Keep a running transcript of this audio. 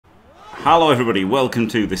Hello everybody, welcome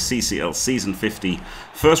to the CCL Season 50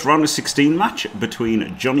 first round of 16 match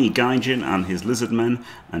between Johnny Gaijin and his Lizardmen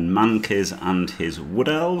and Mankiz and his Wood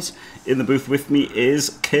Elves. In the booth with me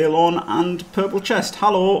is Caolan and Purple Chest.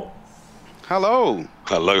 Hello! Hello!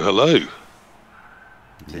 Hello, hello.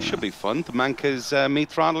 This should be fun. The Mankiz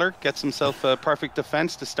meat throttler gets himself a perfect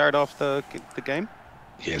defense to start off the game.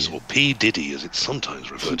 Yes, or P. Diddy as it's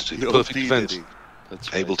sometimes referred to. The Oh, perfect P. defense. Diddy.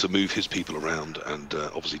 That's Able right. to move his people around and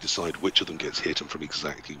obviously decide which of them gets hit and from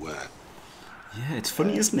exactly where. Yeah, it's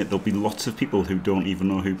funny, isn't it? There'll be lots of people who don't even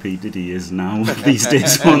know who P. Diddy is now these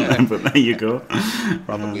days, won't there? But there you go.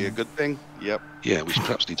 Probably a good thing. Yep. Yeah, we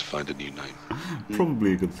perhaps need to find a new name.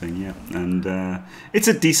 Probably a good thing, yeah. And it's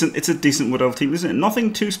a decent Wood Elf team, isn't it?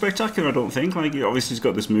 Nothing too spectacular, I don't think. Like, obviously, he's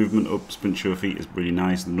got this movement up. Sprint sure feet is really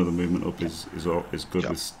nice. Another movement up is good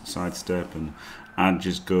with sidestep, and Edge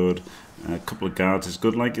is good. A couple of guards is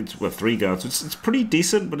good. Like, it's 3 guards. It's pretty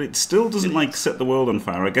decent, but it still doesn't like set the world on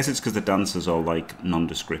fire. I guess it's because the dancers are like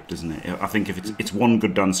nondescript, isn't it? I think if it's one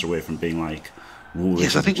good dancer away from being like.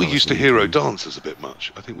 Yes, I think we're used to hero dancers a bit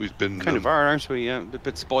much. I think we've been Kind of are, aren't we? Yeah, a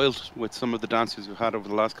bit spoiled with some of the dancers we've had over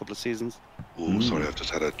the last couple of seasons. Oh, sorry, I've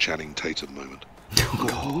just had a Channing Tatum moment.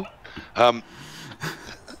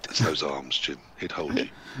 It's those arms, Jim. He'd hold you.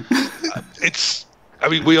 I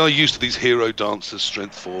mean, we are used to these hero dancers,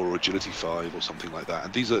 strength 4 or agility 5 or something like that,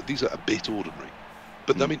 and these are a bit ordinary.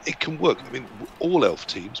 But I mean, it can work. I mean, all elf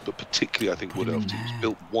teams, but particularly I think Wood Elf teams,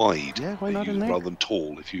 built wide, Yeah, why not in there? rather than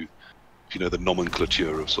tall. If you know the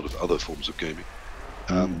nomenclature of sort of other forms of gaming,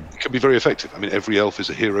 it can be very effective. I mean, every elf is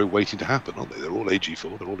a hero waiting to happen, aren't they? They're all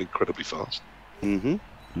AG4. They're all incredibly fast. Mm-hmm.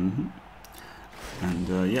 Mm-hmm.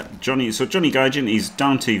 And yeah, Johnny Gaijin, he's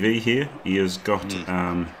down TV here. He has got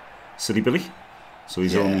Silly Billy. So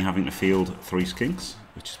he's only having to field 3 skinks,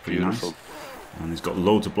 which is pretty nice. And he's got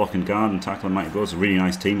loads of block and guard and tackle and mighty blows. It's a really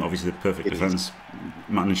nice team. Obviously, the perfect defense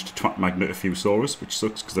managed to twat Magnet a few Saurus, which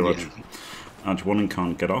sucks because they're Edge 1 and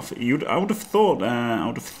can't get off. I would have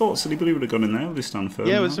thought Silly Billy would have gone in there with his stand firm.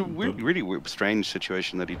 Yeah, it was a really weird, strange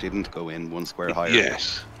situation that he didn't go in 1 square higher.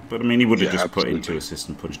 Yes. But I mean, he would have just put in 2 assists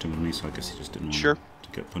and punched him with me, so I guess he just didn't want to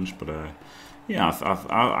get punched. But yeah,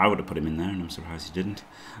 I would have put him in there, and I'm surprised he didn't.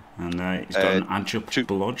 And he's got an edge up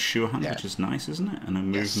blood sure hand, which is nice, isn't it? And a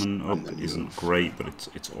movement up isn't great, but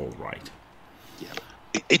it's all right.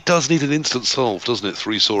 Yeah. It does need an instant solve, doesn't it?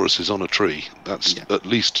 3 Sauruses on a tree. That's at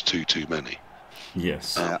least 2 too many.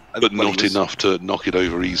 Yes. But not enough to knock it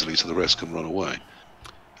over easily so the rest can run away.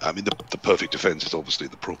 I mean, the perfect defense is obviously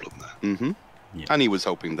the problem there. Mm-hmm. Yeah. And he was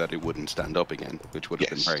hoping that it wouldn't stand up again, which would have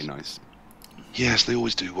been very nice. Yes, they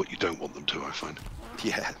always do what you don't want them to, I find.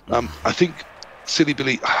 Yeah. I think Silly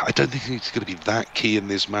Billy, I don't think he's going to be that key in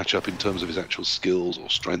this matchup in terms of his actual skills or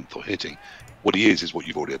strength or hitting. What he is what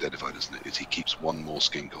you've already identified, isn't it? Is he keeps 1 more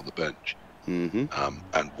skink on the bench. Mm-hmm.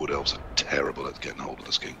 And Wood Elves are terrible at getting hold of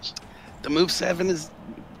the skinks. The move 7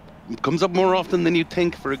 comes up more often than you'd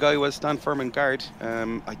think for a guy who has stand firm and guard.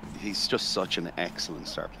 He's just such an excellent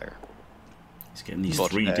star player. He's getting these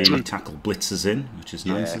 3 daily tackle blitzes in, which is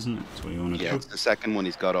nice, isn't it? That's what you want to do. It's the second one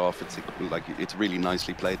he's got off. It's really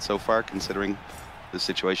nicely played so far, considering the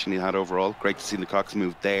situation he had overall. Great to see the Cox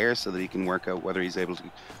move there, so that he can work out whether he's able to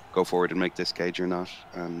go forward and make this cage or not.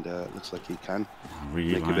 And looks like he can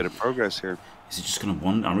make a bit of progress here. Is he just going to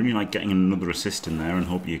want? I really like getting another assist in there and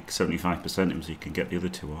hope you 75% him so you can get the other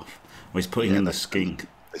 2 off. Well, he's putting in the skink.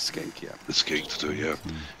 The skink, yeah. The skink to do, yeah.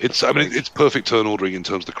 I mean, it's perfect turn ordering in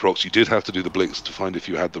terms of the crocs. You did have to do the blitz to find if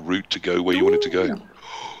you had the route to go where you wanted to go.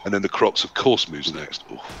 And then the crocs, of course, moves next.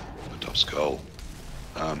 Oh, a tough skull.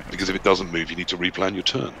 Because if it doesn't move, you need to replan your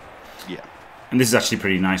turn. Yeah. And this is actually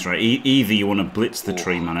pretty nice, right? Either you want to blitz the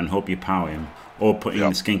tree man and hope you power him, or putting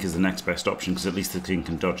the skink as the next best option, because at least the skink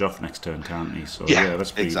can dodge off next turn, can't he? So yeah,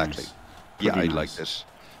 that's pretty nice. I like this.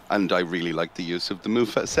 And I really like the use of the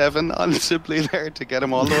move 7 on Sibley there to get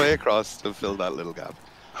him all the way across to fill that little gap.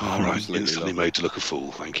 All right, instantly made to look a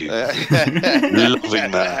fool. Thank you.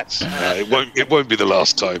 Loving that. It won't be the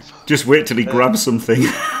last time. Just wait till he grabs something.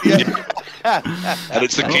 And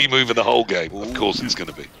it's the key move in the whole game. Of course, it's going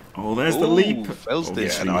to be. Oh, there's the leap.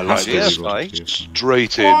 I like this.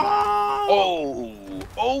 Straight in.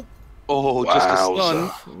 Just a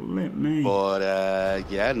stun. But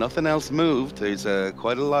yeah, nothing else moved. There's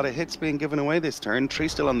quite a lot of hits being given away this turn. Tree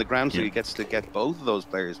still on the ground, so he gets to get both of those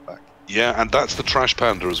players back. Yeah, and that's the trash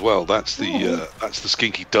panda as well. That's the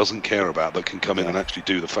skink he doesn't care about that can come in and actually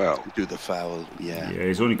do the foul. Yeah. Yeah,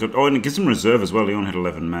 he's only got. Oh, and it gives him reserve as well. He only had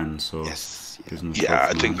 11 men, so yeah.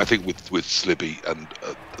 I think with Slibby and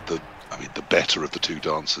the better of the 2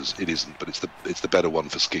 dancers, it isn't, but it's the better one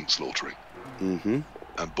for skink slaughtering. Mm-hmm.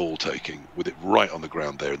 and ball taking with it right on the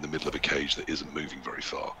ground there in the middle of a cage that isn't moving very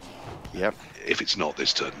far. Yep. If it's not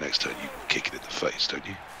this turn, next turn you kick it in the face, don't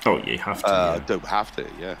you? Oh, yeah, you have to. Yeah. Don't have to,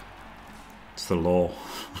 yeah. It's the law.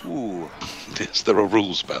 Ooh. Yes, there are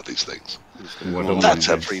rules about these things. Well, That's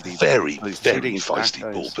a 3D. very, Oh, he's very 3D feisty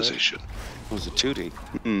back, ball position. Was it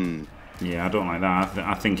 2D? Yeah, I don't like that.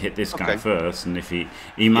 I think hit this guy Okay. first, and if he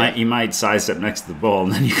might sidestep next to the ball,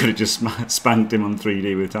 and then you could have just spanked him on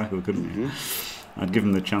 3D with tackle, couldn't you? I'd give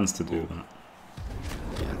him the chance to do that.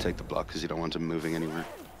 Yeah, and take the block because you don't want him moving anywhere.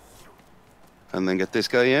 And then get this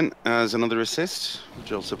guy in as another assist,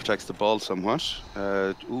 which also protects the ball somewhat.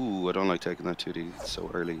 Ooh, I don't like taking that 2D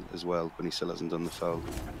so early as well when he still hasn't done the foul,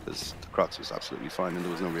 because the Crocs was absolutely fine and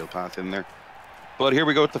there was no real path in there. But here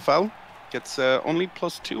we go with the foul. Gets only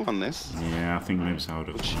 +2 on this. Yeah, I think maybe I would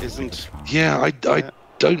have. Which isn't. Yeah, I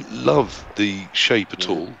don't love the shape at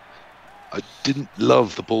all. I didn't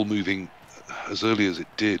love the ball moving as early as it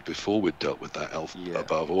did before we'd dealt with that elf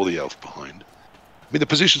above or the elf behind. I mean, the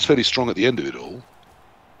position's fairly strong at the end of it all.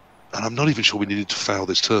 And I'm not even sure we needed to foul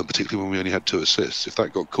this turn, particularly when we only had 2 assists. If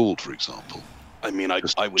that got called, for example. I mean, I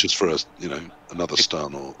would just for another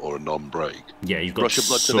stun or a non-break. Yeah, you've got Rush of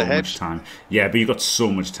blood to so the head. much time. Yeah, but you've got so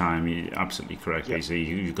much time. You're absolutely correct. Yep. So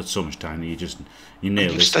you've got so much time that you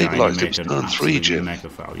nail this guy. You stabilised make it an turn 3, absolute Jim. mega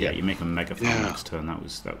foul. Yeah, you make a mega foul next turn. That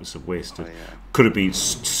was a waste. Oh, yeah. Could have been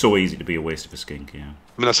so easy to be a waste of a skink. Yeah.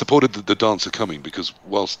 I mean, I supported the dancer coming because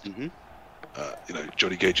whilst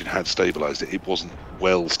Johnny Gaijin had stabilised it, it wasn't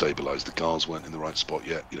well stabilised. The guards weren't in the right spot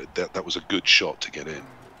yet. That was a good shot to get in.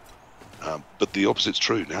 But the opposite's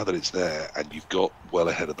true. Now that it's there and you've got well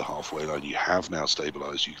ahead of the halfway line, you have now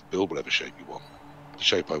stabilised. You can build whatever shape you want. The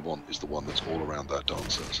shape I want is the one that's all around that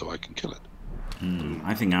dancer, so I can kill it.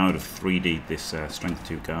 I think I would have 3D'd this strength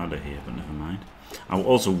 2 Garda here, but never mind. I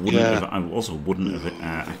also wouldn't have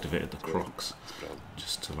activated the Crocs,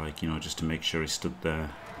 just to just to make sure he stood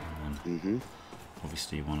there. And then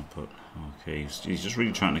obviously you want to put. Okay, he's just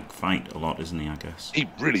really trying to fight a lot, isn't he? I guess he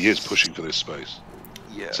really is pushing for this space.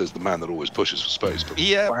 Yeah. Says the man that always pushes for space, but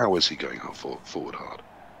wow, is he going forward hard?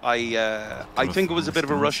 I think it was a bit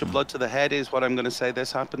of a rush of blood to the head is what I'm going to say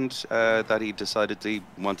this happened, that he decided he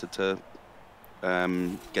wanted to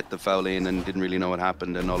get the foul in and didn't really know what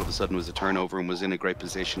happened, and all of a sudden was a turnover and was in a great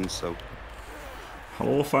position. So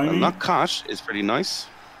not caught is pretty nice.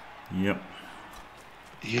 Yep.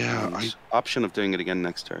 Yeah, option of doing it again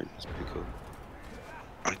next turn is pretty cool.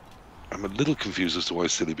 I'm a little confused as to why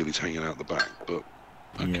Silly Billy's hanging out the back, but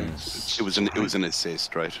okay. Yes. It was an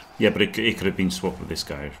assist, right? Yeah, but it could have been swapped with this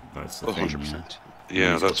guy. That's the thing. 100%.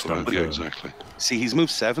 Yeah, that's what I exactly. See, he's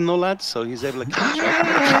moved 7 though, lads, so he's able to catch up.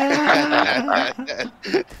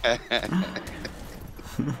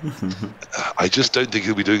 I just don't think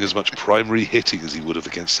he'll be doing as much primary hitting as he would have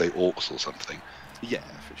against, say, Orcs or something. Yeah,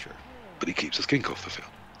 for sure. But he keeps his skink off the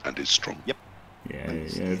field and is strong. Yep. Yeah.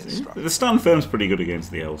 The stand firm's pretty good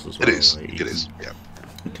against the elves as well. It is. It is. Yeah.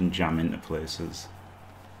 You can jam into places.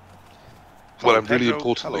 Well, and really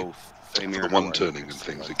importantly, for the one turning and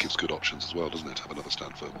things, it gives good options as well, doesn't it? To have another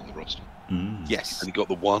stand firm on the roster. Yes. And he got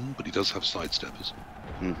the 1, but he does have sidesteppers.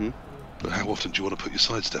 But how often do you want to put your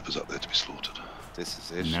sidesteppers up there to be slaughtered? This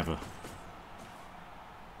is it. Never.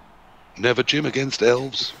 Never, Jim, against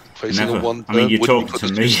elves facing Never. a 1 turn. I mean, you Wouldn't talk put to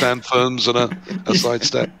the me. 2 stand firms and a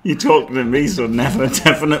sidestep. You're talking to me, so never,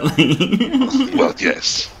 definitely. Well,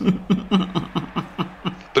 yes.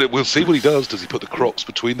 But we'll see what he does. Does he put the Crocs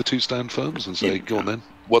between the 2 stand firms and say, go on then,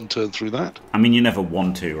 1 turn through that? I mean, you never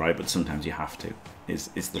want to, right? But sometimes you have to. Is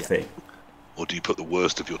the thing. Or do you put the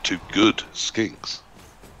worst of your 2 good skinks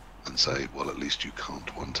and say, well, at least you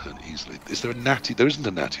can't 1 turn easily? Is there a natty? There isn't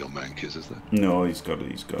a natty on Mankiz, is there? No, he's got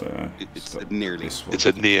It's nearly. It's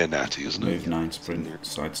a near natty, isn't it? Move 9 sprint,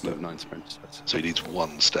 sidestep. Move 9 sprint. So he needs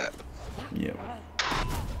 1 step. Yeah.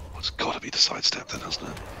 Well, it's got to be the sidestep then, hasn't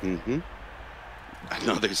it?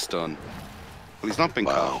 Another stun. Well, he's not been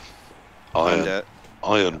caught.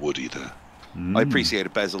 Iron Woody there. I appreciate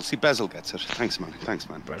it, Bezel. See, Bezel gets it. Thanks, man. I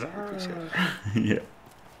appreciate it.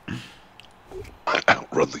 Yeah. I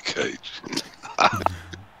outrun the cage.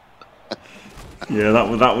 Yeah,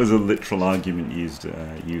 that was a literal argument used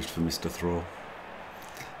for Mr. Throw.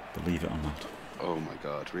 Believe it or not. Oh my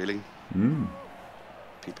God, really?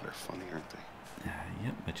 People are funny, aren't they?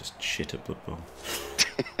 Yep, I just shit at Blood Bowl.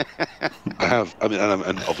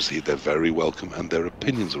 And obviously they're very welcome, and their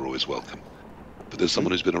opinions are always welcome. But there's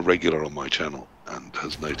someone who's been a regular on my channel and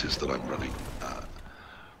has noticed that I'm running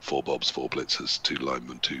 4 Bobs, 4 Blitzers, 2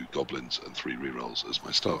 Linemen, 2 Goblins, and 3 Rerolls as my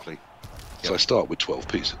start. So I start with 12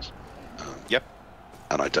 pieces. Yep.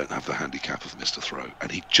 and I don't have the handicap of Mr. Throw,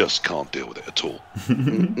 and he just can't deal with it at all.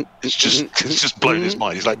 it's just blown his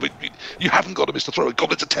mind. He's like, but you haven't got a Mr. Throw.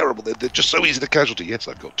 Goblins are terrible. They're just so easy to casualty. Yes,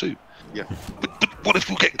 I've got 2. Yeah. But what if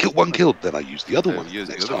you get one killed? Then I use the other one. Use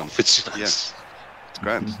the next other one. half. It's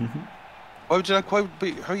grand. Why would you not?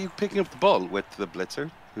 How are you picking up the ball with the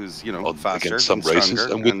blitzer, who's faster against some and races,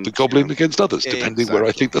 stronger, and with the goblin against others, depending where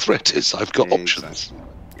I think the threat is? I've got options.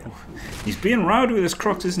 He's being rowdy with his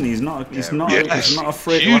crocs, isn't he? He's not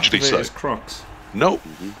afraid to activate his crocs. No.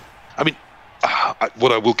 I mean,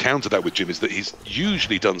 what I will counter that with, Jim, is that he's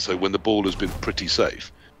usually done so when the ball has been pretty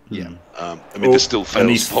safe. Yeah. I mean, this still fails. And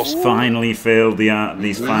he's finally failed the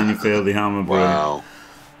armor break. Wow.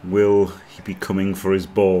 Will he be coming for his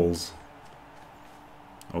balls?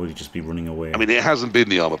 Or will he just be running away? I mean, it hasn't been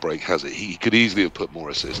the armor break, has it? He could easily have put more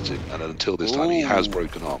assists in, and until this time, he has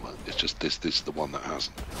broken armor. It's just this is the one that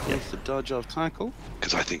hasn't. Yes, the dodge off tackle.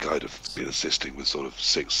 Because I think I'd have been assisting with sort of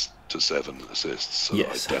 6 to 7 assists, so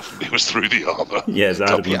yes. I definitely was through the armor. Yes, I'd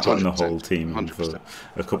have been putting the whole team in for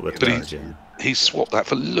a couple of times. He's swapped that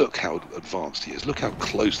for look how advanced he is. Look how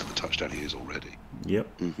close to the touchdown he is already. Yep.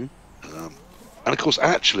 And of course,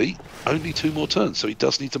 actually, only 2 more turns, so he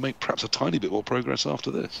does need to make perhaps a tiny bit more progress after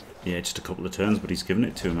this. Yeah, just a couple of turns, but he's given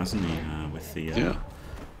it to him, hasn't he? With the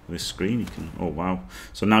with his screen, you can. Oh wow!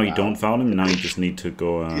 So now you don't foul him. Now you just need to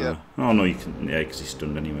go. Oh no, you can. Yeah, because he's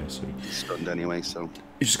stunned anyway. So he's stunned anyway. So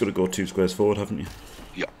you just got to go 2 squares forward, haven't you?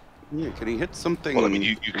 Yeah. Yeah. Can he hit something? Well, I mean,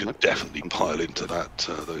 you can definitely pile into that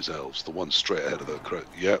those elves. The one straight ahead of the croc.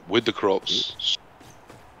 Yeah, with the crocs.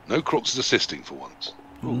 No crocs is assisting for once.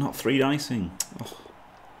 Oh, not 3 dicing.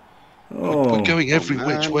 Oh. We're going every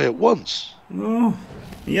which way at once. Oh,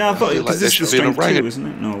 yeah, I thought because this is the strength 2, isn't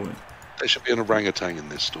it? No. There should be an orangutan in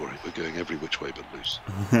this story. We're going every which way but loose.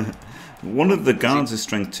 One of the guards is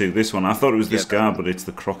strength 2. This one, I thought it was this guard, but it's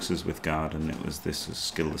the Croxes with guard, and it was this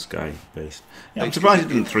skillless guy based. Yeah, I'm surprised he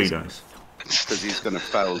didn't 3 dice. Because he's going to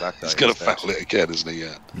foul that guy. He's going to foul it again, isn't he?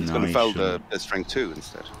 Yeah. He's going to foul the strength 2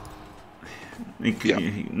 instead.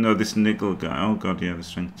 No, this niggle guy. Oh god, yeah, the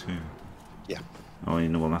strength 2. Yeah. Oh,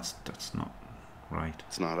 well, that's not right.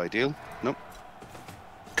 It's not ideal. Nope.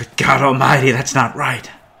 Good God Almighty, that's not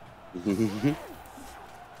right. If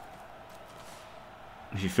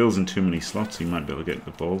he fills in too many slots, he might be able to get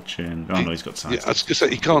the ball chain. Oh no, he's got size. Yeah, I was going to say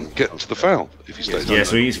he can't get to the foul if he stays. Yeah,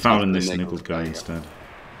 so he's fouling this niggled guy instead,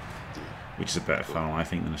 which is a better foul, I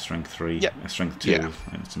think, than a strength 3. Yeah. A strength 2. Yeah.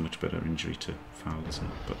 It's a much better injury to foul, isn't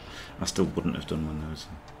it? But I still wouldn't have done when there was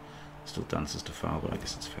still dances to foul. But I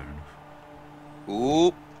guess it's fair enough.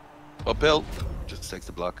 Ooh, uphill. Just takes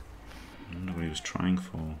the block. I wonder what he was trying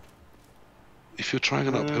for. If you're trying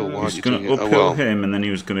an uphill, why are you doing it? He was going to uphill him, and then he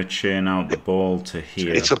was going to chain out the ball to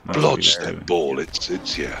here. It's a blodge step ball.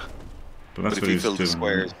 It's yeah. But that's if he filled the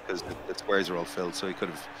squares, because the squares are all filled, so he could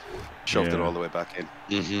have shoved it all the way back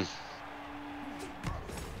in.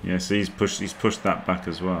 Yeah, so he's pushed that back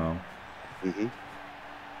as well.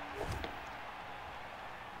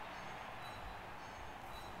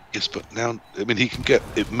 Yes, but now, I mean, he can get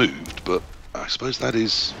it moved, but I suppose that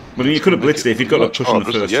is... Well, you could have blitzed it if you got a push on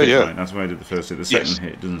the first hit, right? That's why I did the first hit. The second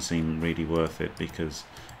hit doesn't seem really worth it, because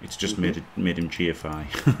it's just made him GFI.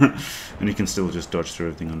 And he can still just dodge through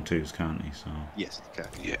everything on 2s, can't he? So. Yes, he can.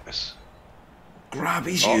 Yes. Grab,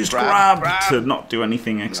 he's used grab to not do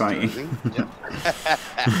anything exciting.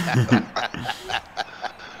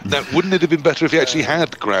 Now, wouldn't it have been better if he actually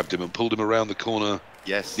had grabbed him and pulled him around the corner?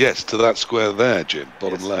 Yes. Yes, to that square there, Jim.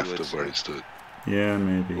 Bottom left of where he stood. Yeah,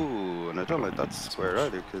 maybe. Ooh, and I don't like that square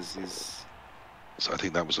either, because he's... So I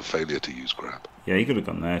think that was a failure to use grab. Yeah, he could have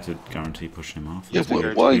gone there to guarantee pushing him off. Yeah,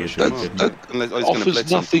 why? That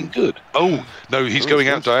offers nothing good. Oh, no, he's going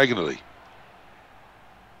out diagonally.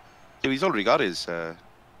 Yeah, he's already got his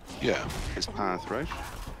his path, right?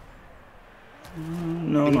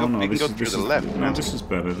 No. This is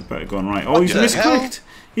better. It's better going right. Oh, he's misclicked.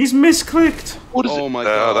 He's misclicked. What is it? Oh my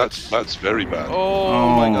god. That's very bad.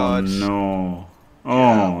 Oh my god. No.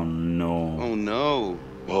 Oh no. Oh no.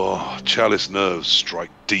 Oh, Chalice nerves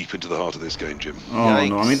strike deep into the heart of this game, Jim. Oh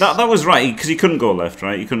no! I mean that was right, because he couldn't go left,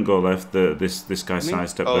 right? He couldn't go left. This guy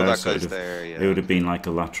sidestepped there, that so guy's there, it would have been like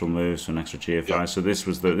a lateral move, so an extra GFI. Yep. So this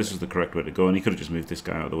was the correct way to go, and he could have just moved this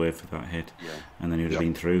guy out of the way for that hit, and then he would have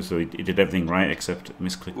been through. So he did everything right except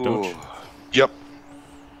misclick dodge. Yep.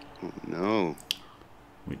 Oh, no.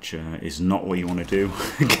 Which is not what you want to do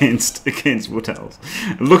against Wood Elves.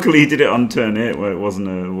 Luckily, he did it on turn 8, where it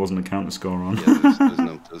wasn't a counter score on. Yeah,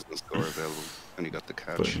 there's no score available, and he got the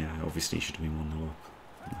catch. But yeah, obviously he should have been 1-0 up.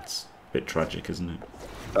 That's a bit tragic, isn't it?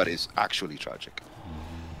 That is actually tragic.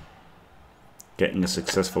 Getting a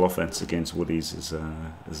successful offense against Woodies is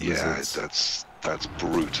Lizards. That's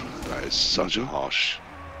brutal. That is such a harsh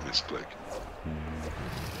misclick.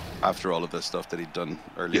 After all of the stuff that he'd done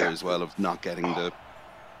earlier as well, of not getting the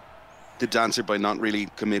dancer by not really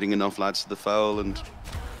committing enough lads to the foul, and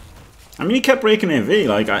I mean, he kept breaking AV.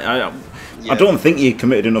 Like I don't think he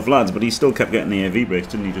committed enough lads, but he still kept getting the AV breaks,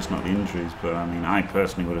 didn't he? Just not the injuries. But I mean, I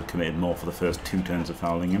personally would have committed more for the first 2 turns of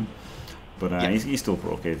fouling him. But he still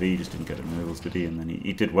broke AV. He just didn't get it in wheels, did he? And then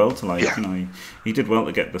he did well to he did well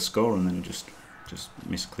to get the score, and then just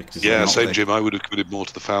misclicked his Yeah, same Jim. I would have committed more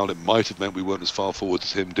to the foul. It might have meant we weren't as far forward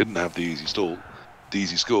as him. Didn't have the easy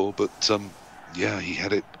easy score. But yeah, he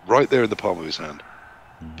had it right there in the palm of his hand,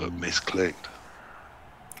 but misclicked.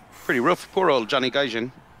 Pretty rough. Poor old Johnny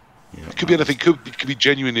Gaijin. Yeah, it could be anything. Could be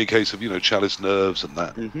genuinely a case of chalice nerves and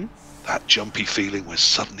that jumpy feeling where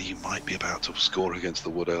suddenly you might be about to score against the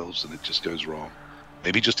Wood Elves and it just goes wrong.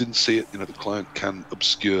 Maybe he just didn't see it. The client can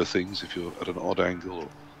obscure things if you're at an odd angle.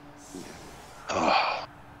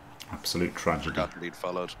 Absolute tragedy. Forgot that he'd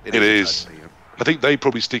followed. It is. Tragedy, I think they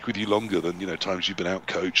probably stick with you longer than times you've been out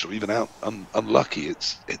coached or even out unlucky.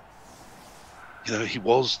 He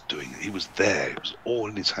was doing it. He was there. It was all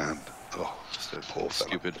in his hand. Oh, just a poor fella.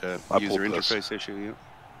 Stupid user interface issue.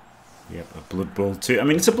 Yeah, a Blood Bowl 2. I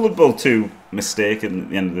mean, it's a Blood Bowl 2 mistake at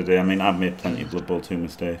the end of the day. I mean, I've made plenty of Blood Bowl 2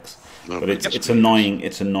 mistakes. But it's annoying.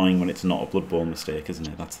 It's annoying when it's not a Blood Bowl mistake, isn't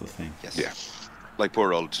it? That's the thing. Yes. Yeah. Like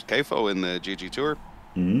poor old Kfo in the GG Tour.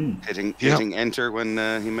 Hitting enter when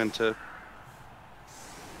he meant to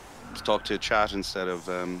talk to chat instead of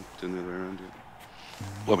doing the other way around.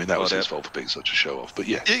 Well, I mean, that was his fault for being such a show-off, but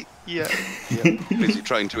yeah. Yeah. Basically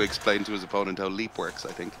trying to explain to his opponent how leap works,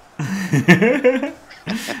 I think.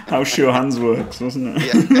 How sure hands works, wasn't it?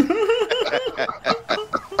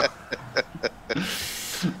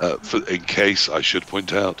 Yeah. In case, I should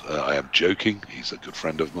point out, I am joking. He's a good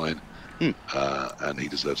friend of mine, and he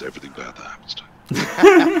deserves everything bad that happens to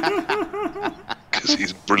him. Because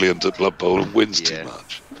he's brilliant at Blood Bowl and wins too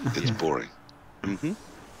much. It's boring.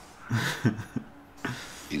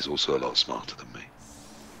 He's also a lot smarter than me.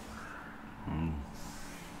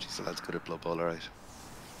 Jeez, the lad's good at Blood Bowl, alright.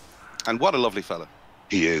 And what a lovely fella.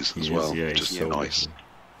 He is as well. Yeah, just so nice.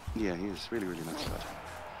 lovely. Yeah, he is really, really nice lad.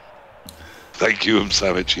 Thank you,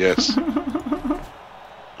 Savage. Yes.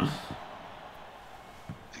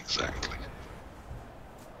 Exactly.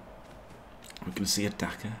 We can see a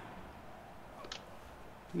Daka.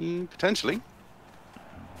 Potentially.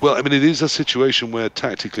 Well, I mean, it is a situation where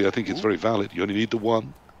tactically I think it's very valid. You only need the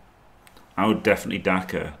one. I would definitely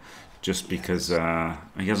Daka, just because he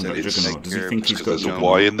hasn't got Juggernaut. Does he think he's got There's a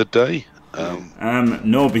Y in the day?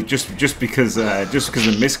 No, just because the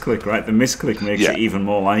misclick, right? The misclick makes it even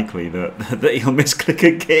more likely that he'll misclick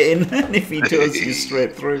again, and if he does, he's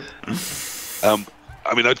straight through.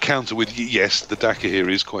 I mean, I'd counter with yes, the Daka here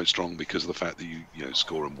is quite strong because of the fact that you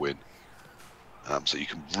score and win. So you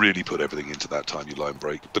can really put everything into that time you line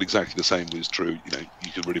break. But exactly the same is true.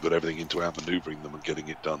 You can really put everything into outmaneuvering them and getting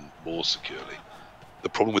it done more securely. The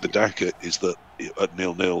problem with the Daka is that at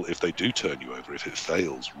 0-0, if they do turn you over, if it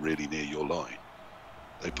fails really near your line,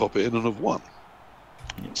 they pop it in and have won.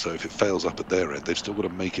 So if it fails up at their end, they've still got to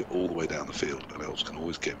make it all the way down the field, and Elves can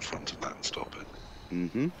always get in front of that and stop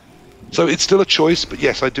it. So it's still a choice, but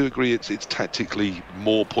yes, I do agree it's tactically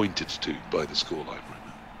more pointed to by the scoreline right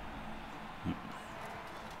now.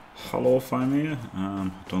 Hello, Fimea.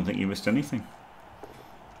 Don't think you missed anything.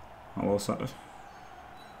 Hello, Saturday.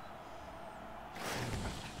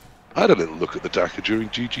 I had a little look at the Daka during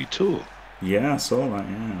GG Tour. Yeah, I saw that,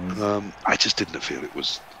 yeah. I just didn't feel it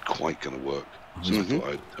was quite going to work. So I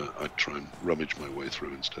thought I'd try and rummage my way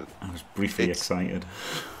through instead. I was briefly excited.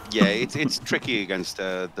 Yeah, it's tricky against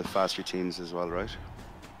the faster teams as well, right?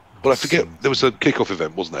 Well, I forget, there was a kick-off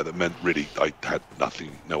event, wasn't there, that meant really I had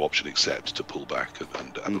no option except to pull back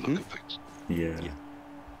and have a look at things. Yeah,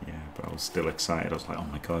 but I was still excited. I was like, oh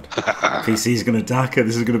my god, PC's going to Daka,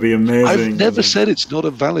 this is going to be amazing. I've never said it's not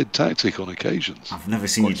a valid tactic on occasions. I've never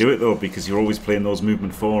seen you do it though, because you're always playing those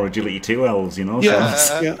movement 4 agility 2 elves, Yeah,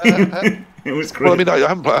 so it was great. Well, I mean, I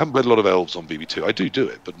haven't played a lot of elves on BB2. I do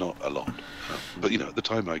it, but not a lot. But at the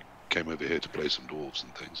time I came over here to play some dwarves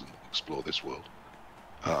and things and explore this world,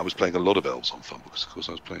 I was playing a lot of elves on Fun because, of course,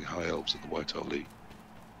 I was playing high elves in the White Owl League.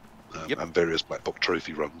 And various Black Box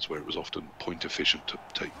trophy runs where it was often point efficient to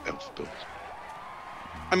take elf builds.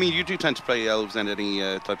 I mean, you do tend to play elves in any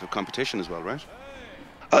type of competition as well, right?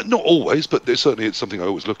 Not always, but certainly it's something I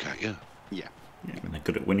always look at, yeah. Yeah, I mean, they're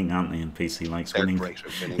good at winning, aren't they? And PC likes They're winning. Great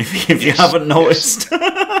at winning. If you haven't noticed.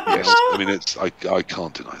 Yes, I mean, I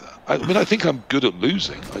can't deny that. I mean, I think I'm good at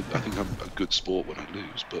losing. I think I'm a good sport when I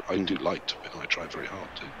lose, but I do like to win. I try very hard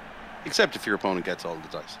to. Except if your opponent gets all the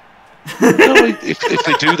dice. No, if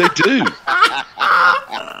they do, they do.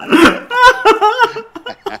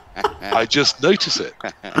 I just notice it.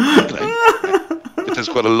 If there's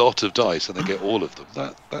quite a lot of dice and they get all of them,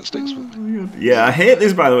 that sticks with me. Yeah, I hate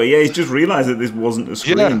this, by the way. Yeah, he's just realised that this wasn't a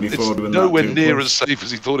screen before doing that. Nowhere near as safe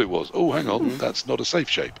as he thought it was. Oh, hang on, that's not a safe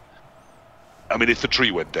shape. I mean, if the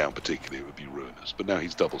tree went down particularly, it would be ruinous. But now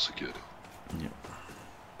he's double secured. Yeah.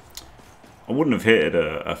 I wouldn't have hit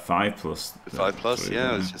a 5+. 5+,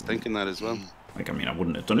 yeah. I was just thinking that as well. Like, I mean, I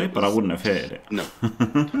wouldn't have done it, but I wouldn't have hit it. No.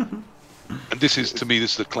 And this is, to me,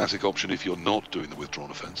 this is the classic option if you're not doing the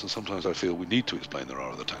withdrawn offence. And sometimes I feel we need to explain there are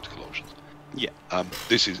other tactical options. Yeah.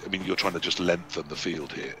 This is, I mean, you're trying to just lengthen the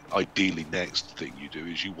field here. Ideally, next thing you do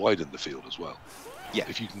is you widen the field as well. Yeah.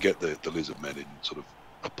 If you can get the Lizardmen in sort of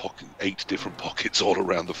a pocket, 8 different pockets all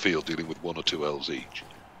around the field, dealing with 1 or 2 elves each,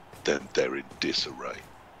 then they're in disarray.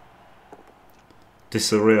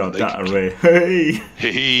 Disarray or that array. Hey!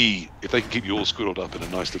 Hey! If they can keep you all squirreled up in a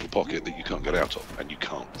nice little pocket that you can't get out of, and you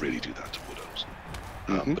can't really do that to wood elves.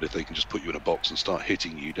 But if they can just put you in a box and start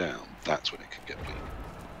hitting you down, that's when it can get bleak.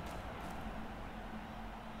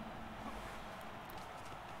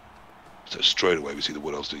 So straight away we see the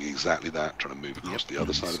wood elves doing exactly that, trying to move across the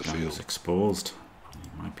other side of the field. He's exposed. He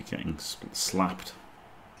might be getting slapped.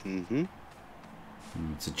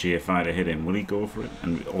 It's a GFI to hit him. Will he go for it?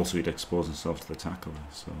 And also he'd expose himself to the tackler,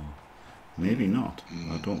 so maybe not.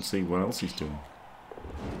 I don't see what else he's doing.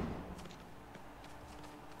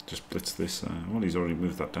 Just blitz this. Well, he's already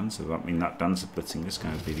moved that dancer. I mean, that dancer blitzing this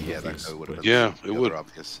guy would be the obvious. It would.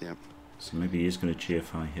 Obvious, yeah. So maybe he is going to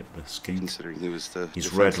GFI hit the skink. Considering he was the...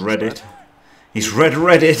 He's read Reddit. He's read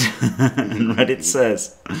Reddit. And Reddit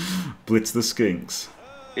says, blitz the skinks.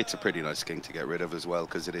 It's a pretty nice skink to get rid of as well,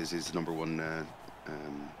 because it is his number one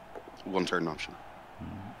turn option.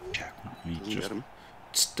 He just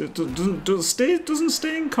doesn't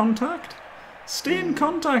stay in contact. Stay in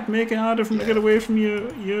contact. Make it harder for him to get away from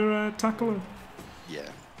your tackler. Yeah.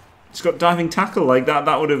 He's got diving tackle like that.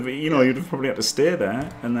 That would have, you'd have probably had to stay there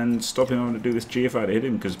and then stop him having to do this GFI to hit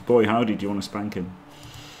him. Because boy, howdy, do you want to spank him?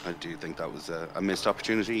 I do think that was a missed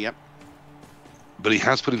opportunity. Yep. But he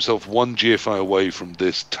has put himself 1 GFI away from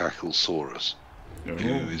this Tacklesaurus, who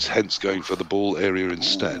is hence going for the ball area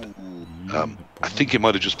instead. I think it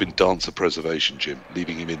might have just been dancer preservation, Jim.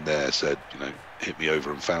 Leaving him in there said, hit me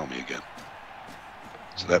over and foul me again.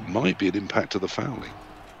 So that might be an impact of the fouling.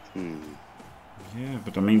 Yeah,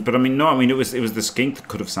 but I mean, no. I mean, it was the skink that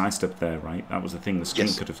could have sidestepped there, right? That was the thing. The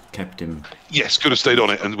skink could have kept him. Yes, could have stayed on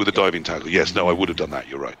it and with a diving tackle. Yes, no, I would have done that.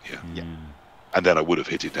 You're right. Yeah. And then I would have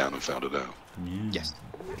hit it down and found it out. Yeah. Yes.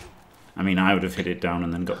 I mean, I would have hit it down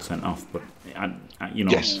and then got sent off, but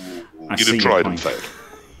yes, I you'd have tried and failed.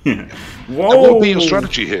 Yeah. Whoa. And what would be your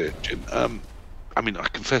strategy here, Jim? I mean, I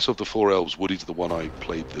confess of the 4 elves, Woody's the one I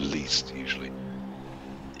played the least usually.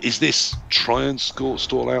 Is this try and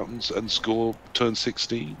stall out and score turn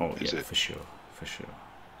 16? Oh yeah, for sure.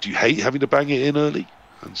 Do you hate having to bang it in early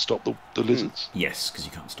and stop the lizards? Yes, because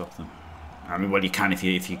you can't stop them. I mean, well, you can if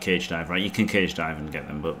you cage dive, right? You can cage dive and get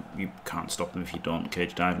them, but you can't stop them if you don't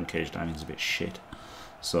cage dive, and cage diving is a bit shit.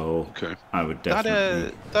 So I would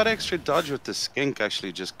definitely... That extra dodge with the skink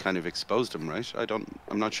actually just kind of exposed him, right? I'm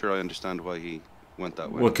not sure I understand why he went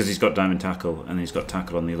that way. Well, because he's got diamond tackle and he's got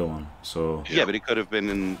tackle on the other one, so... Yeah, but he could have been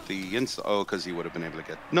in the inside. Oh, because he would have been able to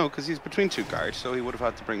get... No, because he's between 2 guards, so he would have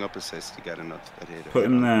had to bring up assist to get enough that hit. Put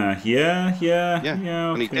him there. Yeah. Okay.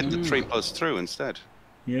 And he did the 3+ through instead.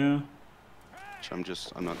 Yeah. Which I'm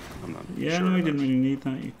not yeah, sure no, he about. didn't really need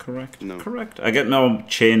that. You're correct. No. Correct. I get no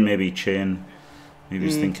chain, maybe chain. Maybe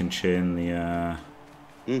he's thinking chain the...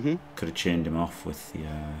 Could have chained him off with the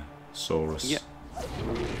Saurus. Yeah.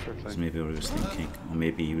 That's maybe what he was thinking. Or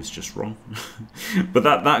maybe he was just wrong. But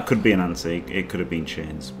that could be an answer. It could have been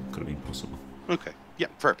chains. Could have been possible. Okay. Yeah,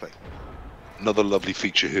 fair play. Another lovely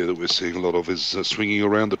feature here that we're seeing a lot of is swinging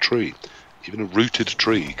around a tree. Even a rooted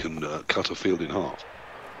tree can cut a field in half.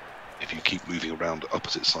 If you keep moving around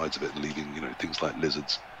opposite sides of it and leaving, things like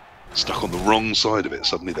lizards stuck on the wrong side of it,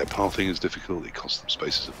 suddenly their pathing is difficult, it costs them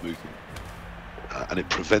spaces of movement. And it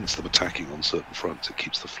prevents them attacking on certain fronts. It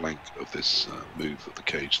keeps the flank of this move of the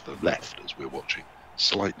cage to the left, as we're watching,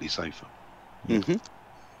 slightly safer. Yeah,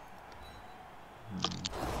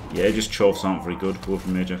 just chorfs aren't very good. Both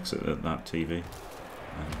from Ajax at that TV,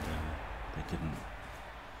 and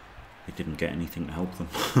they didn't get anything to help them.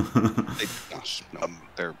 They did not. No,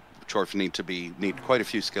 their chorfs need quite a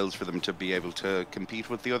few skills for them to be able to compete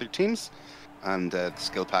with the other teams, and the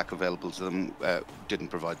skill pack available to them didn't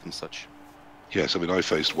provide them such. Yes, I mean, I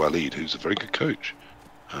faced Waleed, who's a very good coach,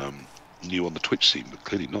 new on the Twitch scene, but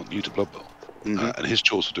clearly not new to Blood Bowl. And his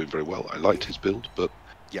chores were doing very well. I liked his build, but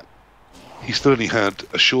he still only had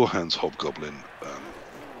a Sure Hands Hobgoblin,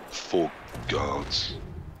 4 guards,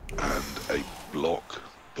 and a block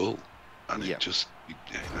bull. And it just,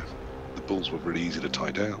 the bulls were really easy to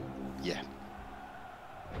tie down. Yeah.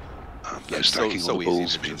 No stacking on the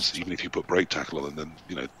bulls means even if you put break tackle on them,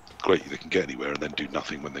 then, great, they can get anywhere and then do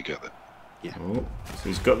nothing when they get there. Yeah. Oh, so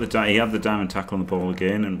he's got he had the diamond tackle on the ball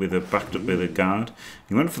again, and with a backed up with a guard.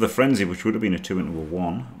 He went for the frenzy, which would have been a 2 into a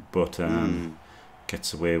 1, but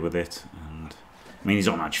gets away with it. And I mean, he's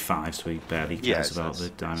on match 5, so he barely cares about the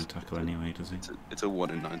diamond tackle anyway, does he? It's a 1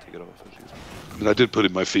 in 9 to get off. I mean, I did put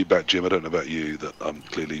in my feedback, Jim. I don't know about you, that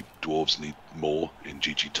clearly dwarves need more in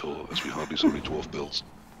GG Tour, as we hardly saw any dwarf builds.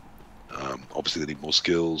 Obviously, they need more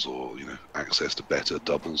skills or access to better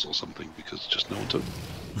doubles or something, because just no one took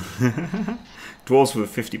them. Dwarves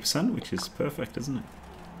with 50%, which is perfect, isn't it?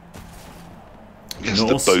 Yes,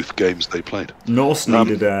 Norse, both games they played. Norse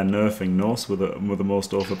needed nerfing. Norse were the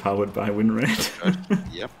most overpowered by win rate.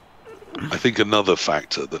 Yep. I think another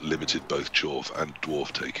factor that limited both Chorf and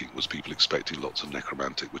Dwarf taking was people expecting lots of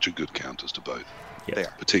Necromantic, which are good counters to both. Yeah. They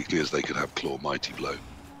are. Particularly as they could have Claw Mighty Blow.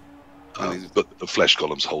 But the Flesh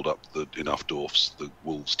Golems hold up enough Dwarfs, the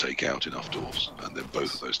Wolves take out enough Dwarfs, and then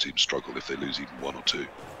both of those teams struggle if they lose even 1 or 2,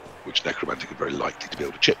 which Necromantic are very likely to be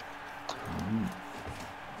able to chip.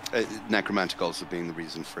 Necromantic also being the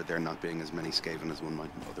reason for there not being as many Skaven as one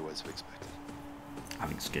might otherwise have expected. I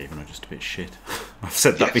think Skaven are just a bit shit. I've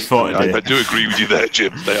said that before today. I do agree with you there,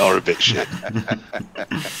 Jim. They are a bit shit.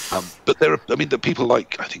 But there are, the people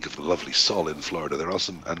like, I think of the lovely Sol in Florida, there are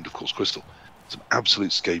some, and of course Crystal, some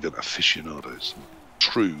absolute Skaven aficionados, some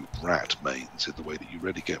true rat mains in the way that you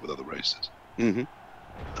rarely get with other races. And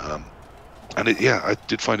I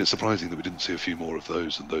did find it surprising that we didn't see a few more of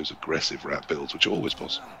those and those aggressive rat builds, which are always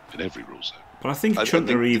possible in every rule set. But I think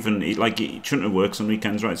Chunter Chunter works on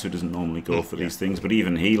weekends, right? So he doesn't normally go for these things. But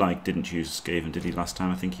even he didn't use Skaven, did he? Last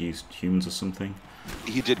time I think he used humans or something.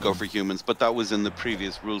 He did go for humans, but that was in the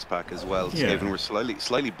previous rules pack as well. Yeah. Skaven were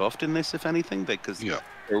slightly buffed in this, if anything, because they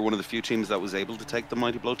were one of the few teams that was able to take the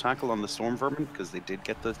Mighty Blow tackle on the Storm Vermin because they did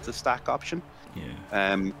get the stack option.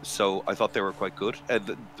 Yeah. So I thought they were quite good.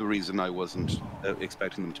 The reason I wasn't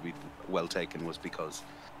expecting them to be well taken was because,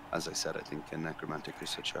 as I said, I think Necromantic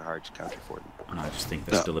is such a hard counter for them. And I just think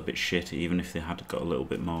they're still a bit shit, even if they had got a little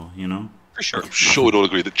bit more, For sure. I'm sure we'd all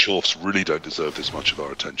agree that Chorfs really don't deserve this much of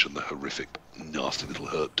our attention, the horrific, nasty little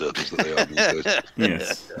hurt derpers that they are these days.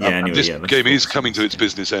 Yes. Anyway, this game is coming to its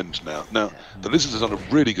business end now. Now, the Lizards have done a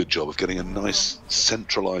really good job of getting a nice,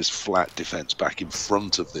 centralised, flat defence back in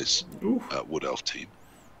front of this Wood Elf team.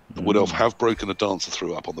 The Wood Elf have broken the Dancer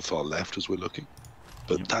through up on the far left as we're looking.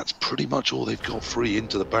 But that's pretty much all they've got free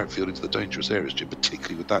into the backfield, into the dangerous areas, Jim,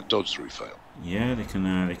 particularly with that dodge through fail. Yeah, they can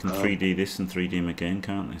 3D this and 3D him again,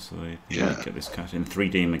 can't they? So they might get this catch in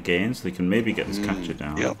 3D him again, so they can maybe get this catcher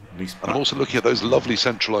down. Yeah. At least I'm also looking at those lovely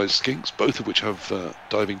centralised skinks, both of which have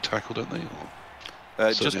diving tackle, don't they?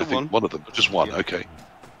 Just the one. One of them, just one. Okay.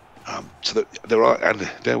 So there are, and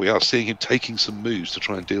there we are, seeing him taking some moves to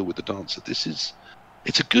try and deal with the Dancer.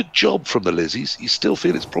 It's a good job from the Lizzies. You still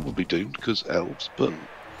feel it's probably doomed because elves, but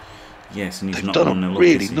yes, and he's they've not done a look,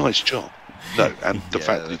 really nice job. No, and the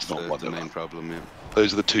fact that it's not the main problem. Yeah.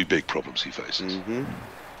 Those are the 2 big problems he faces.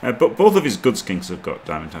 But both of his good skinks have got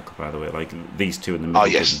diamond tackle, by the way. Like these 2 in the middle.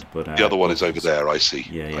 Yes. But the other one is over there. I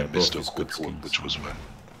see. I missed which was where.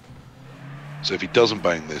 So if he doesn't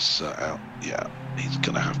bang this out, he's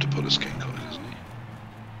going to have to put a skink on it, isn't he?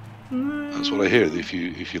 That's what I hear. If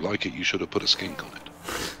you like it, you should have put a skink on it.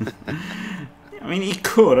 I mean, he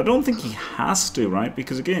could. I don't think he has to, right?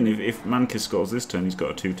 Because again, if Mankiz scores this turn, he's got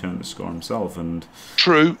a 2 turn to score himself, and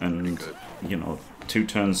true. And 2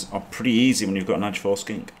 turns are pretty easy when you've got an Edge 4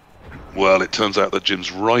 skink. Well, it turns out that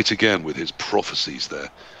Jim's right again with his prophecies there,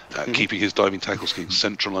 keeping his diving tackle skink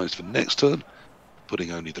centralised for next turn,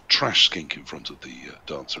 putting only the trash skink in front of the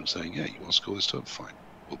Dancer and saying, "Yeah, you want to score this turn? Fine,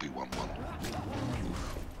 we'll be 1-1."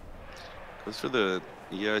 As for the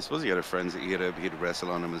I suppose he had a frenzy. He had a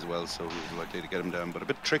wrestle on him as well, so he was likely to get him down. But a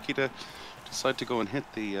bit tricky to decide to go and hit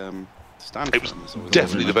the stand. It was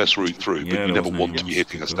definitely the best route through, but you never want to be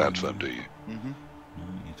hitting a stand firm, do you? No,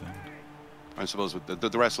 you don't. I suppose with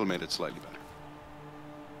the wrestle made it slightly better.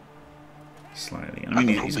 Slightly. I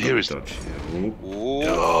mean, he's got a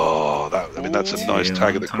dodge. That's a nice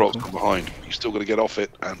tag of the cross from behind. You still got to get off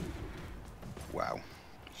it, and wow,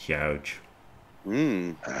 huge.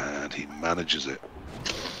 And he manages it.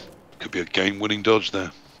 Could be a game-winning dodge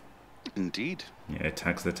there. Indeed. Yeah, it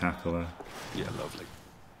tags the tackler. Yeah, lovely.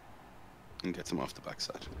 And gets him off the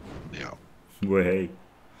backside. Yeah. Way.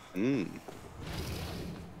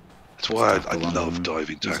 That's why I love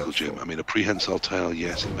diving tackle, Jim. I mean, a prehensile tail,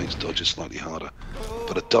 yes, it makes dodges slightly harder.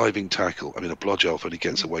 But a diving tackle, I mean, a blodge elf only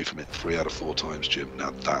gets away from it 3 out of 4 times, Jim. Now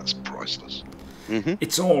that's priceless.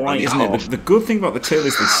 It's all right, isn't it? The good thing about the tail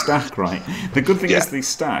is they stack, right? The good thing is they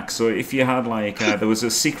stack. So if you had like, there was a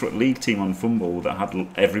secret league team on Fumble that had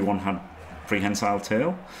everyone had prehensile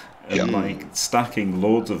tail. And like stacking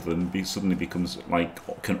loads of them suddenly becomes like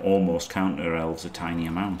can almost counter elves a tiny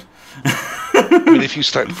amount. I mean, if you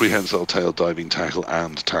stack prehensile tail, diving tackle,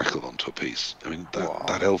 and tackle onto a piece, I mean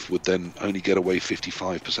that elf would then only get away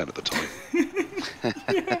 55% of the time.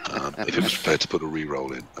 If it was prepared to put a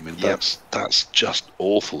reroll in, I mean that's just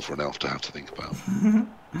awful for an elf to have to think about.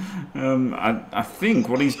 I think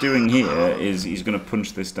what he's doing here is he's going to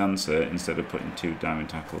punch this dancer instead of putting 2 diving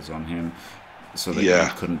tackles on him. So that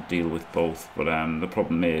he couldn't deal with both. But the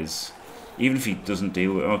problem is, even if he doesn't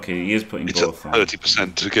deal with... Okay, he is putting both on.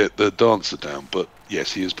 30% to get the dancer down, but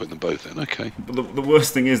yes, he is putting them both in. Okay. But the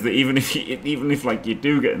worst thing is that even if like you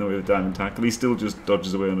do get in the way with diamond tackle, he still just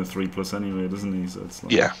dodges away on a 3+ anyway, doesn't he? So it's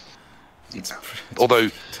like, it's although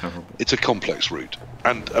terrible. It's a complex route,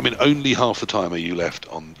 and I mean only half the time are you left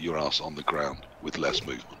on your ass on the ground with less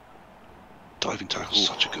movement. Diving tackle is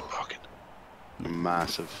such a good bargain.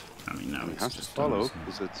 Massive. I mean, now it has to follow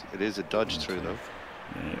because it is a dodge through though.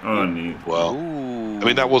 Yeah. Well, I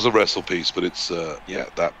mean that was a wrestle piece, but it's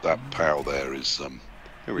that pow there is.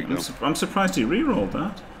 Here we go. I'm surprised he re-rolled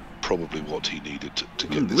that. Probably what he needed to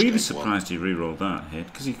get I'm this really game surprised he re-rolled that hit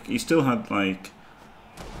because he still had like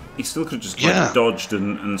he still could have just dodged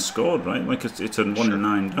and scored, right? Like it's a 1 in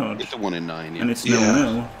 9 dodge. It's a 1 in 9, and it's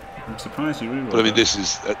 0-0. I'm surprised he re-rolled. But I mean, this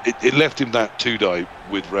is it left him that 2-die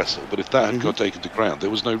with wrestle. But if that had got taken to ground,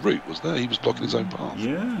 there was no route, was there? He was blocking his own path.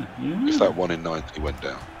 Yeah. If that 1 in 9, he went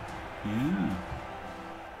down.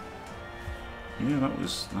 Yeah, that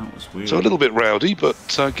was weird. So a little bit rowdy, but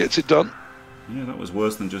gets it done. Yeah, that was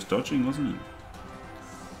worse than just dodging, wasn't it?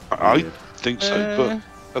 I think so,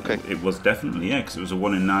 but okay. It was definitely, because it was a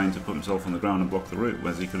 1 in 9 to put himself on the ground and block the route,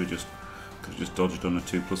 whereas he could have just dodged on a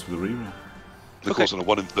 2+ with a reroll. Of course, on a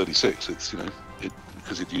 1 in 36, it's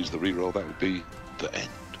because he'd used the reroll, that would be the end.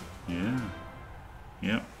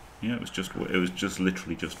 Yeah. It was just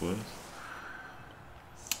literally just worse.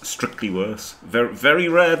 Strictly worse. Very, very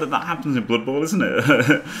rare that happens in Blood Bowl, isn't it?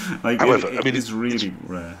 However, I mean, it's really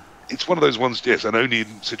rare. It's one of those ones, yes, and only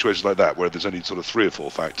in situations like that where there's only sort of 3 or 4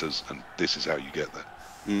 factors, and this is how you get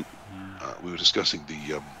there. We were discussing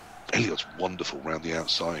the Elliot's wonderful round the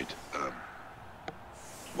outside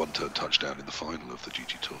 1-turn touchdown in the final of the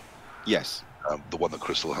GG Tour. Yes. The one that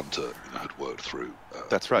Crystal Hunter had worked through.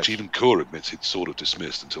 That's right. Which even Core admits he'd sort of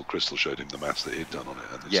dismissed until Crystal showed him the maths that he'd done on it,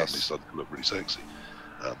 and it suddenly started to look really sexy.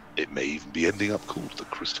 It may even be ending up called the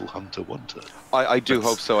Crystal Hunter 1-turn. I do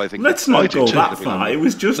hope so. I think. Let's not go that far. It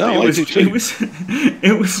was just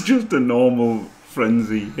it was just a normal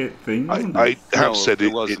frenzy hit thing. I have said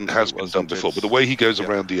it has been done before, but the way he goes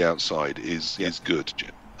around the outside is good,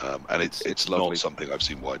 Jim. And it's not something I've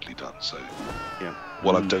seen widely done. So,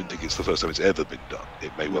 while I don't think it's the first time it's ever been done,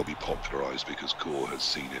 it may well be popularised because Core has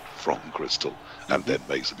seen it from Crystal and then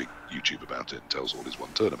makes a big YouTube about it and tells all his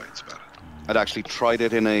 1-turner mates about it. I'd actually tried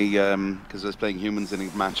it in a because I was playing humans in a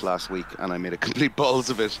match last week and I made a complete balls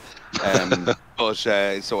of it. But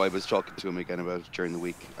so I was talking to him again about it during the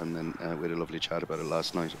week, and then we had a lovely chat about it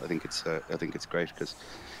last night. I think it's great because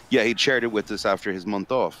he'd shared it with us after his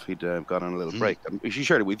month off. He'd gone on a little break. He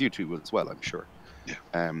shared it with you two as well, I'm sure.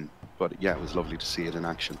 But it was lovely to see it in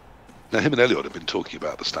action. Now him and Elliot have been talking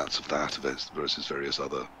about the stats of that versus various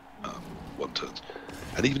other 1-turns.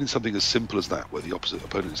 And even in something as simple as that, where the opposite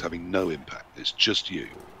opponent is having no impact, it's just you,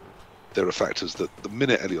 there are factors that the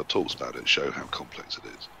minute Elliot talks about it show how complex it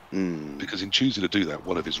is. Because in choosing to do that,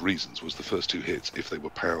 one of his reasons was the first 2 hits, if they were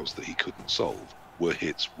pals that he couldn't solve, were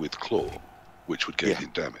hits with claw, which would get him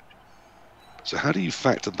damage. So how do you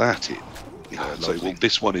factor that in? Say, well,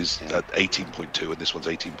 this one is at 18.2 and this one's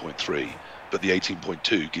 18.3, but the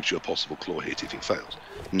 18.2 gives you a possible claw hit if it fails.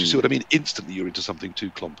 Do you see what I mean? Instantly you're into something too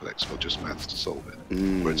complex for just maths to solve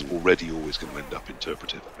it, where it's already always going to end up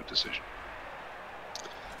interpretive of a decision.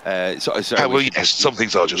 Some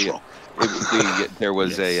things are just wrong. There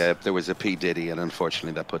was a P Diddy, and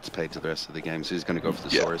unfortunately that puts paid to the rest of the game. So he's going to go for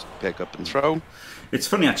the Saurus pick up and throw. It's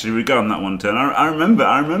funny actually regarding that 1-turn. I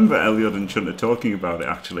remember Elliot and Chunter talking about it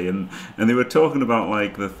actually, and they were talking about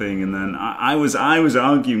like the thing, and then I was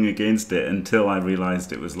arguing against it until I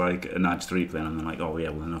realised it was like a Nudge 3 play, and I'm like, oh yeah,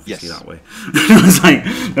 well then obviously that way. I was like,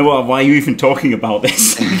 no, why are you even talking about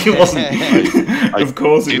this? It wasn't. Of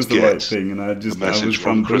course, it was the right thing, and I was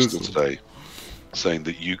from Crystal today. saying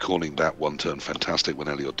that you calling that one turn fantastic when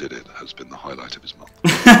Elliot did it has been the highlight of his month.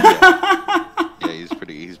 Yeah, he's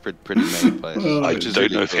pretty made by it. I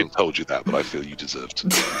don't know if he told you that, but I feel you deserve to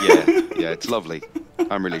know. Yeah, it's lovely.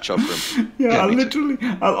 I'm really chuffed for him. Yeah, I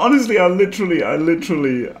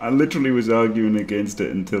literally was arguing against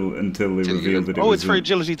it until they revealed that it was. Oh, it's for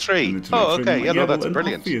Agility 3. Oh, okay. Yeah, no, that's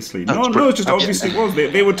brilliant. Obviously, no, it just obviously was.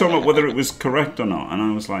 They were talking about whether it was correct or not, and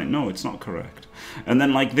I was like, no, it's not correct. And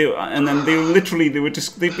then they've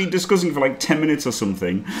been discussing for like 10 minutes or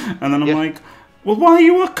something, and then I'm like, well, why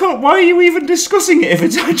are you even discussing it if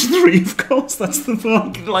it's Edge 3? Of course, that's the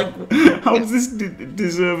point. Like, how does this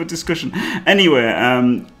deserve a discussion? Anyway,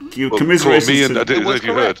 commiserations. Me and I don't know if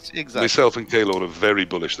you heard. Exactly. Myself and Caolan are very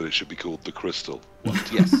bullish that it should be called the Crystal.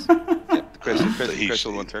 Yes. The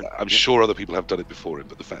Crystal one turn. I'm sure other people have done it before him,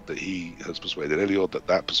 but the fact that he has persuaded Elliot,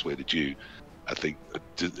 that persuaded you, I think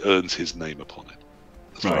earns his name upon it,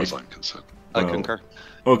 as far as I'm concerned. I concur.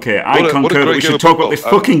 Okay, I concur that we should talk about this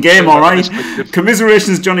fucking game, alright?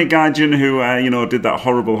 Commiserations, Johnny Gaijin, who, did that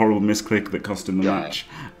horrible misclick that cost him the match.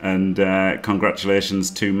 And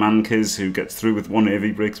congratulations to Mankiz, who gets through with 1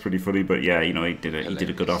 AV breaks, pretty funny, but yeah, he did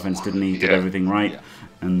a good offense, didn't he? He did everything right.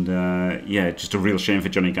 And just a real shame for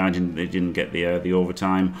Johnny Gaijin that they didn't get the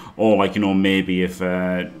overtime. Or maybe if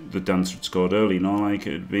the Dancer had scored early,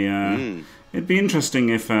 it'd be interesting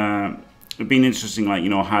if it'd been interesting,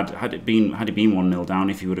 had it been 1-0 down,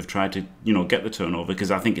 if he would have tried to, get the turnover, because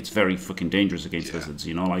I think it's very fucking dangerous against Lizards.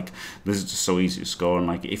 Lizards are so easy to score,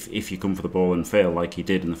 and if you come for the ball and fail like he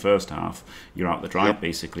did in the first half, you're out the drive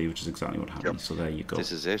basically, which is exactly what happened. So there you go.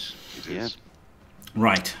 This is it.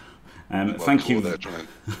 Right. Thank you. They're trying to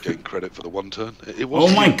gain credit for the one turn.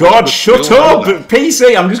 Oh my God! Shut up,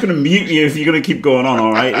 PC. I'm just going to mute you if you're going to keep going on.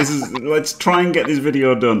 All right. Let's try and get this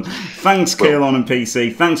video done. Thanks, Caolan and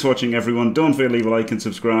PC. Thanks for watching, everyone. Don't forget to leave a like and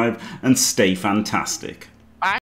subscribe, and stay fantastic.